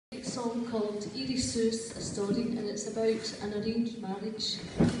song called Éiri, Suas, Stóirín, and it's about an arranged marriage.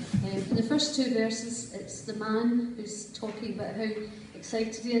 In the first two verses, it's the man who's talking about how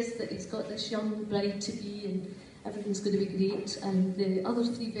excited he is that he's got this young bride-to-be and everything's going to be great. And the other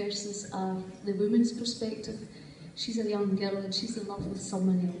three verses are the woman's perspective. She's a young girl and she's in love with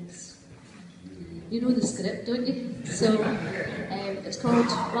someone else. You know the script, don't you? So it's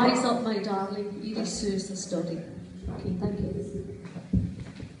called Rise Up My Darling, Éiri, Suas, Stóirín. Okay, thank you.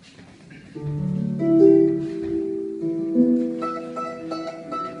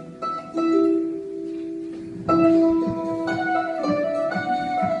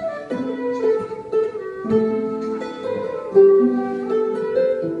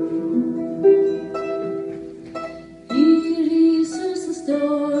 Éiri, Suas,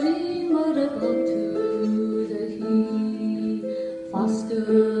 Stóirín, mar a to the he,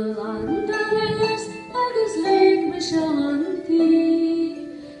 Fascal and Dallas, agus Lake Mishanti,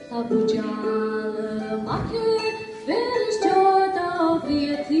 Abujala, Make, Veris Jorda,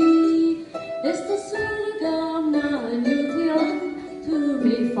 Vieti, is the Sulgamna, Uillean, to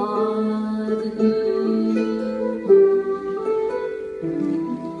me father.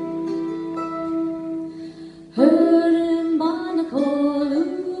 McNicholl,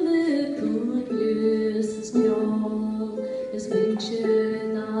 is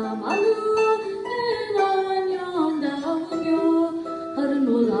mentioned Malu, and on yon down yo,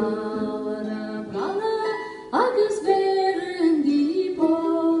 Harnola, Brala, Agus Veren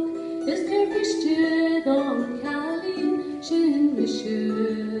Depok, is Kerfished on Calin, Shin Michel,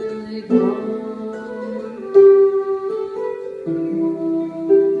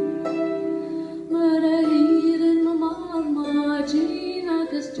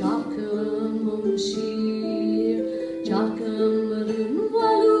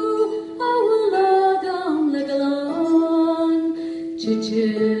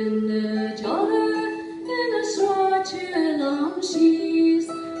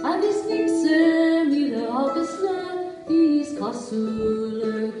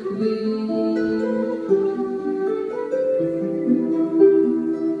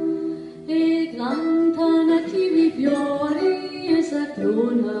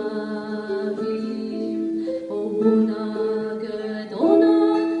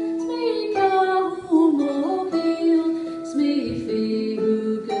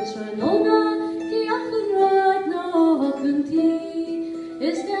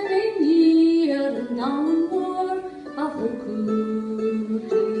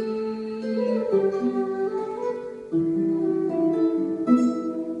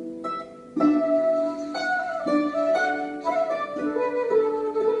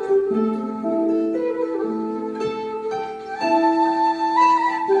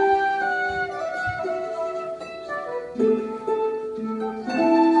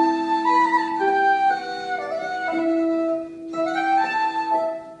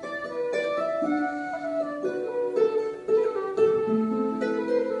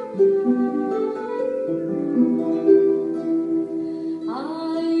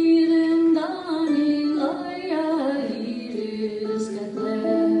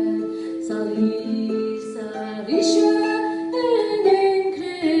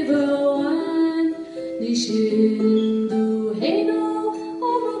 Enlgish